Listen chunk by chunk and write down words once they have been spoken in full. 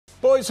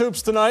Boys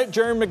hoops tonight.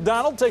 Jerry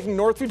McDonald taking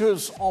Northview to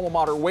his alma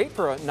mater Waite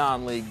for a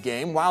non-league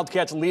game.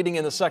 Wildcats leading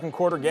in the second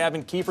quarter.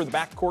 Gavin Kiefer, the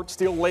backcourt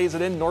steal, lays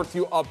it in.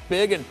 Northview up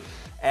big and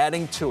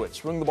adding to it.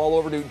 Swing the ball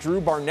over to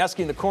Drew Barneski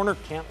in the corner.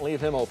 Can't leave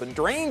him open.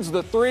 Drains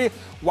the three.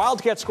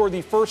 Wildcats scored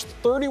the first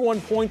 31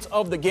 points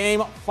of the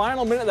game.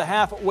 Final minute of the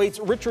half. Waite's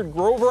Richard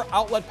Grover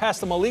outlet pass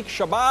to Malik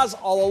Shabazz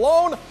all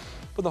alone.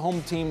 For the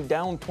home team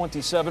down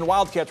 27.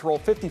 Wildcats roll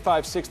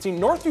 55-16.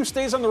 Northview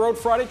stays on the road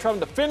Friday,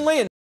 traveling to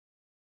Findlay.